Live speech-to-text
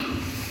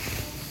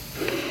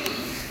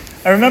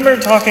I remember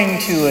talking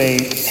to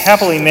a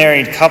happily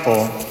married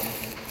couple.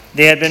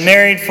 They had been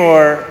married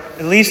for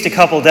at least a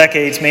couple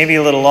decades, maybe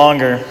a little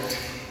longer,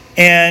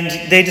 and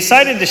they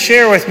decided to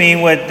share with me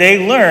what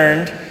they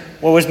learned,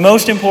 what was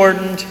most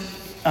important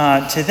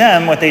to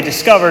them, what they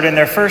discovered in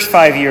their first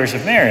 5 years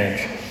of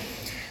marriage.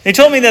 They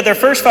told me that their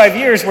first 5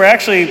 years were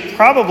actually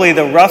probably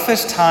the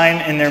roughest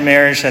time in their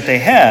marriage that they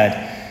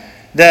had.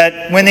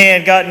 That when they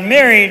had gotten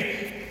married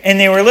and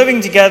they were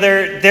living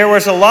together, there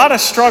was a lot of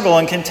struggle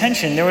and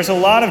contention. There was a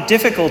lot of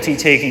difficulty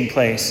taking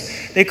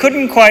place. They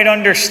couldn't quite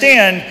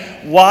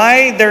understand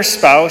why their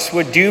spouse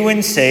would do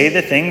and say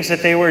the things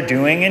that they were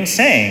doing and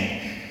saying.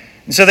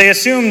 And so they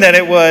assumed that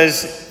it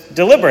was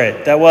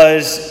deliberate, that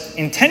was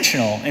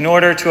intentional in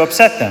order to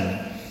upset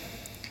them.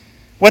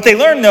 What they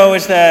learned, though,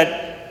 is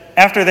that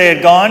after they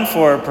had gone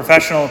for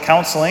professional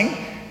counseling,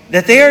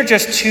 that they are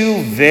just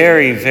two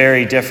very,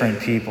 very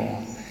different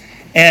people.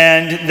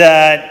 And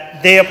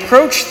that they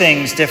approach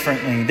things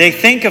differently. They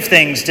think of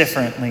things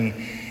differently.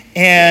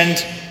 And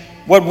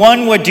what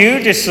one would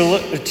do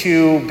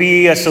to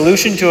be a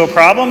solution to a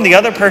problem, the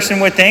other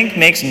person would think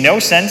makes no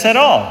sense at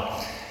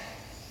all.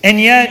 And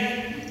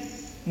yet,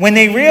 when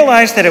they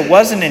realized that it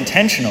wasn't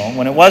intentional,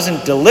 when it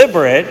wasn't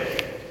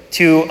deliberate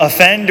to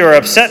offend or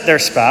upset their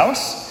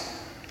spouse,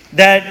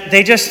 that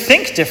they just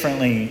think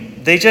differently.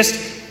 They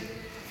just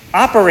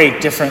operate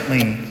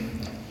differently.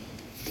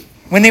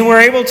 When they were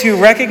able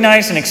to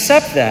recognize and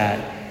accept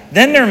that,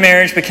 then their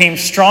marriage became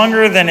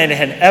stronger than it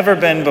had ever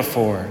been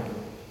before.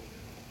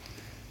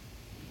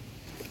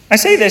 I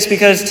say this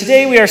because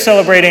today we are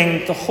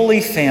celebrating the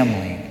Holy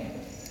Family.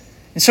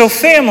 And so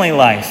family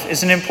life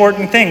is an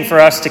important thing for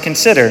us to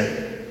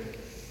consider.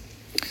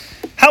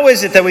 How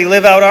is it that we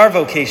live out our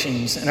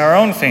vocations in our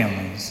own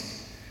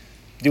families?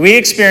 Do we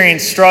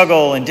experience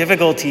struggle and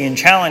difficulty and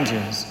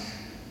challenges?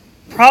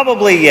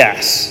 Probably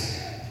yes.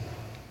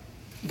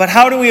 But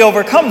how do we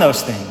overcome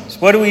those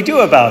things? What do we do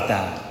about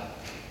that?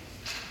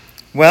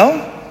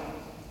 Well,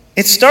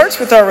 it starts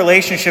with our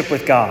relationship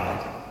with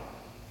God.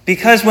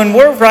 Because when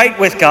we're right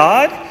with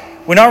God,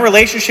 when our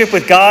relationship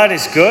with God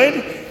is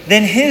good,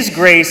 then His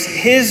grace,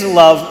 His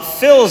love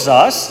fills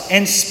us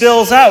and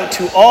spills out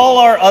to all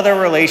our other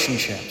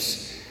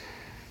relationships.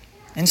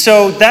 And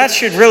so that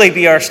should really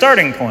be our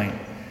starting point.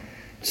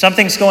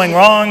 Something's going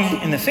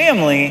wrong in the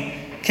family,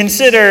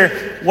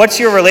 consider, what's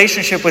your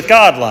relationship with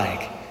God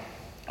like?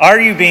 Are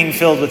you being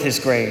filled with His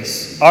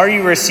grace? Are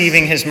you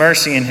receiving His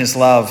mercy and His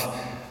love?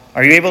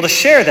 Are you able to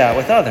share that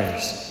with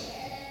others?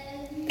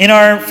 In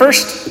our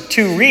first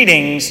two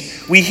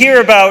readings, we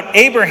hear about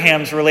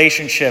Abraham's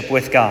relationship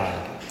with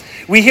God.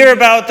 We hear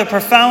about the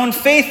profound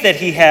faith that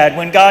he had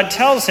when God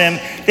tells him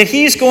that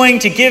He's going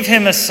to give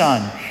him a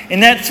son,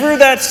 and that through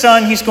that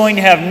son, he's going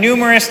to have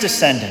numerous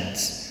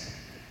descendants.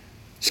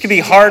 This could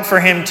be hard for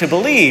him to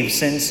believe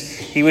since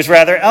he was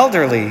rather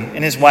elderly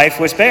and his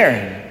wife was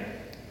barren.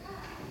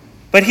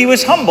 But he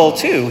was humble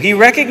too. He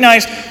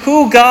recognized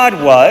who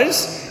God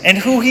was and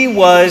who he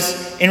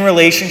was in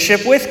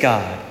relationship with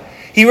God.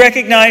 He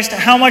recognized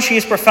how much he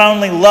is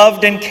profoundly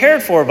loved and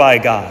cared for by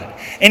God.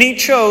 And he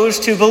chose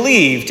to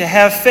believe, to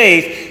have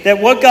faith that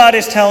what God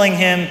is telling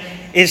him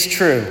is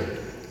true.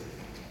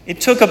 It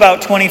took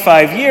about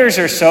 25 years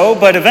or so,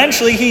 but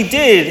eventually he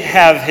did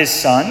have his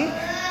son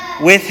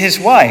with his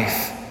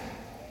wife.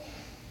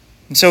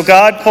 And so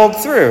God pulled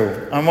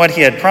through on what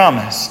He had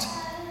promised.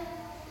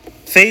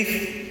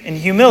 Faith and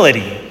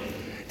humility.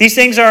 These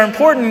things are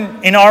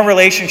important in our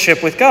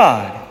relationship with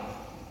God.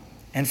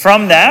 And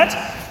from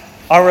that,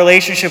 our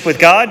relationship with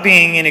God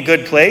being in a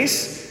good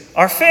place,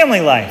 our family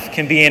life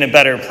can be in a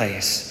better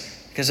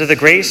place. Because of the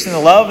grace and the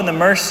love and the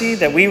mercy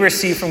that we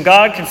receive from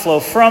God can flow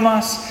from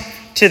us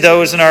to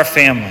those in our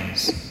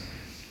families.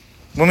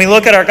 When we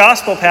look at our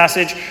gospel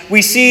passage,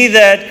 we see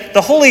that the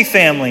Holy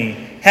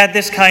Family had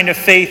this kind of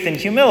faith and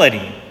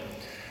humility.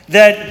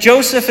 That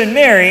Joseph and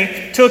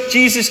Mary took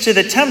Jesus to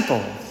the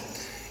temple.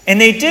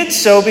 And they did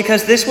so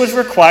because this was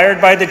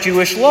required by the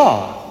Jewish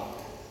law.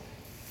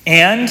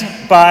 And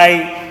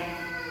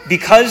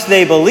because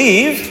they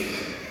believed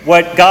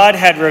what God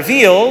had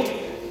revealed,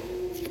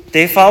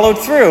 they followed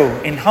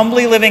through in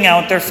humbly living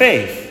out their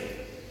faith.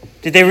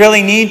 Did they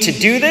really need to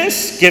do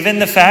this, given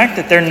the fact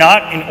that they're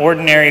not an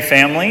ordinary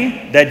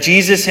family, that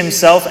Jesus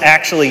Himself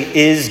actually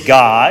is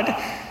God?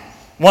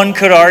 One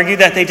could argue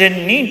that they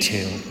didn't need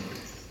to.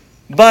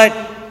 But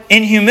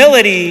in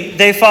humility,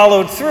 they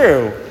followed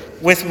through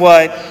with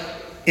what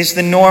is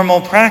the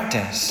normal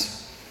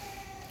practice.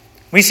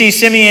 We see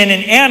Simeon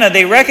and Anna,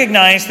 they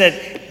recognize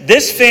that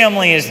this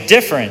family is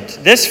different.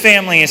 This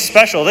family is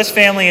special. This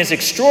family is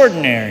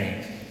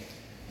extraordinary.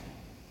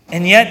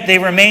 And yet they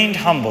remained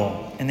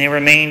humble and they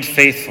remained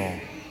faithful.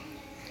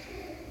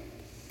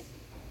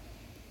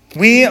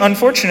 We,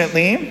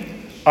 unfortunately,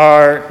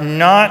 are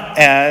not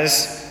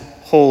as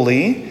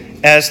holy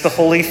as the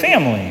Holy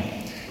Family.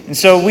 And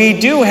so we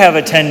do have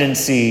a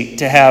tendency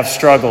to have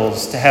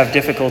struggles, to have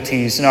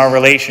difficulties in our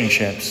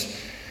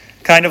relationships.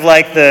 Kind of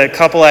like the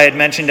couple I had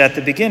mentioned at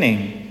the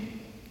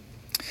beginning.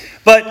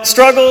 But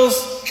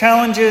struggles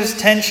challenges,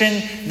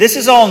 tension, this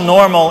is all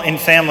normal in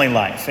family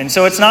life. And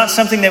so it's not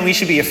something that we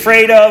should be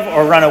afraid of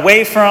or run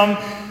away from,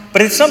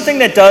 but it's something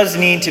that does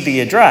need to be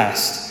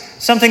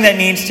addressed, something that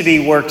needs to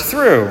be worked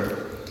through.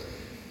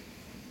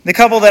 The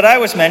couple that I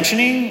was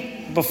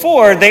mentioning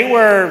before, they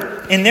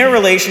were, in their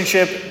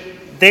relationship,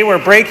 they were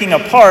breaking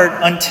apart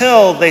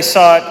until they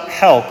sought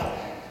help.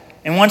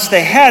 And once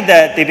they had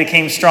that, they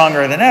became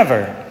stronger than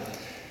ever.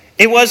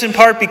 It was in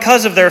part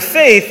because of their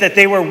faith that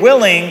they were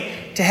willing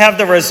to have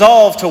the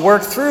resolve to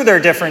work through their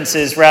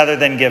differences rather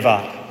than give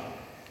up,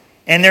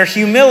 and their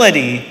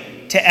humility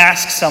to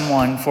ask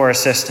someone for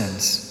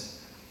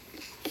assistance.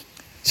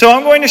 So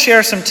I'm going to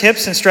share some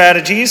tips and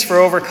strategies for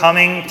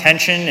overcoming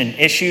tension and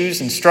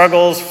issues and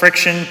struggles,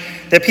 friction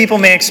that people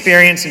may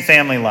experience in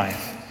family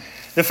life.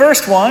 The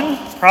first one,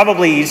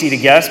 probably easy to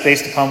guess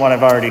based upon what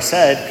I've already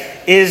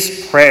said,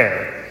 is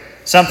prayer.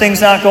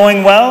 Something's not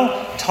going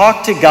well,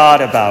 talk to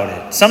God about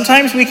it.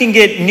 Sometimes we can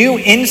get new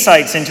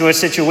insights into a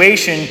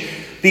situation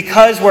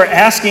because we're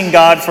asking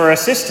God for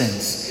assistance.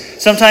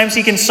 Sometimes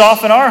He can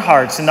soften our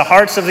hearts and the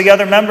hearts of the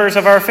other members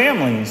of our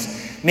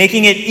families,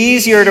 making it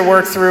easier to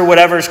work through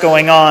whatever's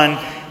going on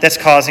that's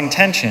causing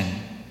tension.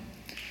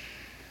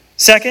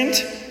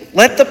 Second,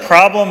 let the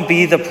problem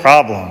be the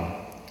problem.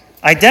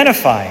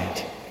 Identify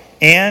it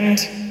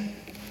and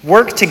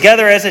work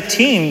together as a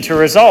team to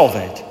resolve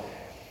it.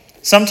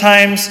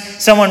 Sometimes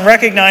someone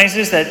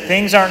recognizes that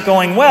things aren't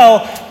going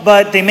well,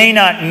 but they may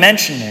not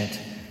mention it.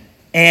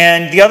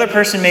 And the other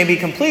person may be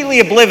completely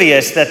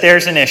oblivious that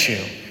there's an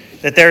issue,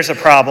 that there's a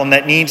problem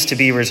that needs to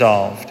be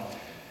resolved.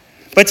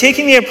 But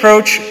taking the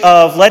approach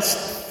of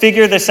let's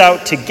figure this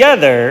out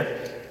together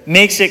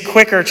makes it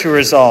quicker to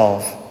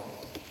resolve.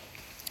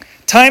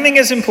 Timing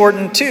is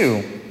important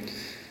too.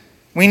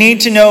 We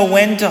need to know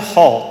when to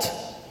halt.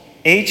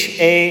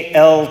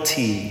 HALT.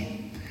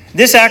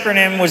 This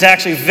acronym was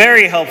actually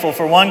very helpful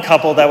for one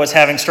couple that was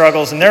having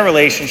struggles in their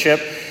relationship.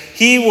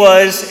 He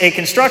was a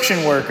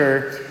construction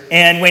worker,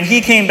 and when he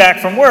came back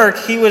from work,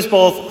 he was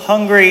both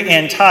hungry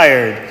and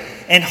tired.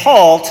 And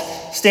HALT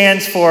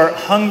stands for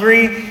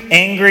hungry,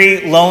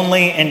 angry,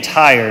 lonely, and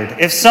tired.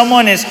 If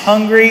someone is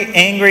hungry,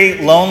 angry,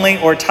 lonely,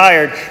 or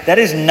tired, that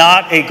is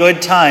not a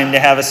good time to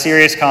have a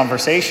serious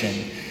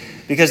conversation,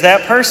 because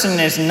that person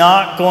is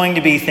not going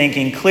to be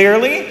thinking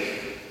clearly.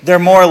 They're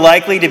more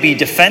likely to be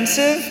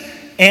defensive,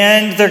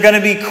 and they're going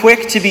to be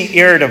quick to be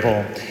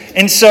irritable.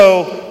 And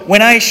so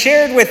when I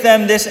shared with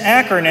them this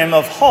acronym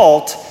of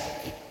HALT,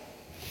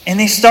 and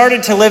they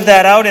started to live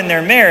that out in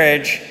their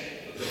marriage,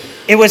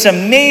 it was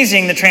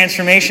amazing the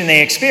transformation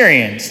they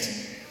experienced.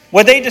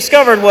 What they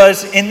discovered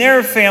was in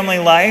their family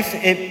life,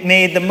 it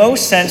made the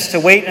most sense to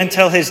wait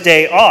until his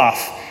day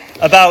off,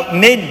 about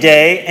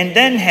midday, and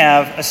then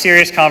have a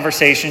serious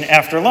conversation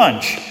after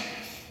lunch.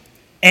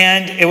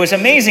 And it was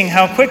amazing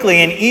how quickly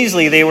and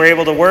easily they were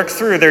able to work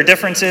through their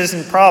differences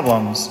and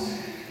problems.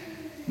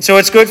 So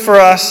it's good for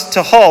us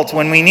to halt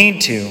when we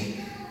need to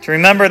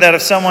remember that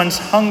if someone's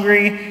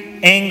hungry,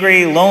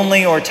 angry,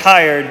 lonely, or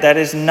tired, that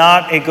is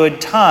not a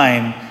good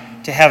time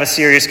to have a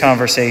serious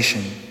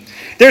conversation.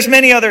 There's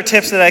many other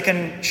tips that I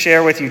can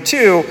share with you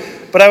too,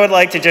 but I would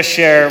like to just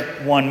share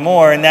one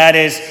more, and that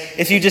is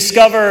if you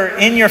discover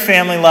in your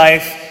family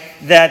life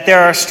that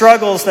there are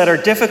struggles that are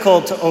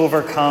difficult to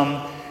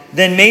overcome,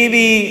 then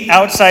maybe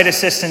outside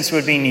assistance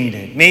would be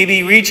needed.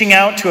 Maybe reaching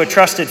out to a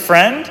trusted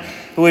friend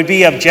who would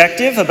be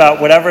objective about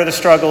whatever the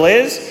struggle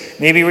is.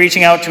 Maybe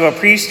reaching out to a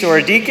priest or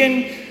a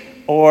deacon,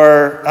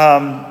 or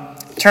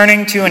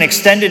turning to an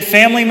extended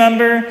family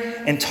member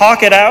and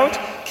talk it out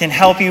can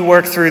help you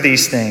work through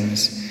these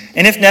things.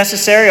 And if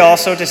necessary,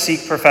 also to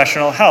seek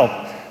professional help,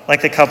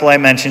 like the couple I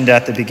mentioned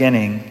at the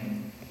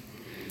beginning.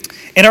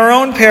 In our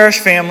own parish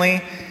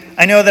family,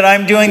 I know that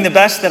I'm doing the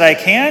best that I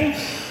can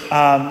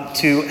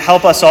to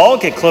help us all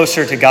get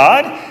closer to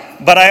God.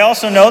 But I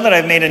also know that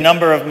I've made a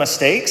number of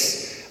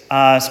mistakes,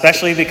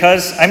 especially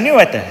because I'm new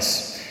at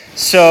this.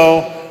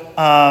 So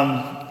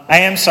I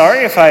am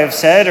sorry if I have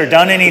said or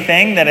done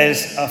anything that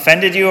has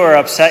offended you or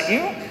upset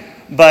you.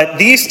 But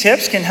these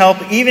tips can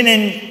help even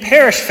in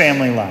parish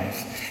family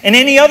life and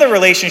any other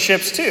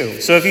relationships too.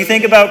 So if you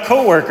think about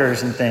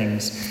coworkers and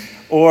things,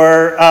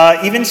 or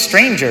even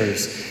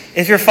strangers,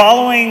 if you're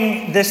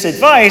following this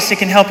advice, it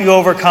can help you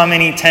overcome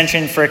any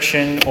tension,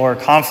 friction, or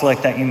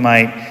conflict that you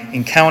might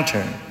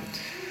encounter.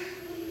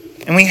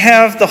 And we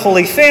have the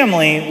Holy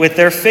Family with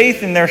their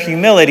faith and their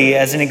humility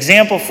as an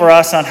example for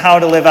us on how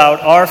to live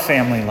out our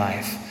family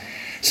life.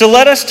 So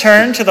let us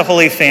turn to the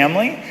Holy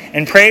Family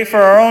and pray for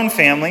our own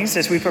families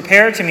as we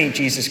prepare to meet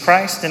Jesus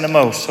Christ in the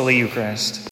Most Holy Eucharist.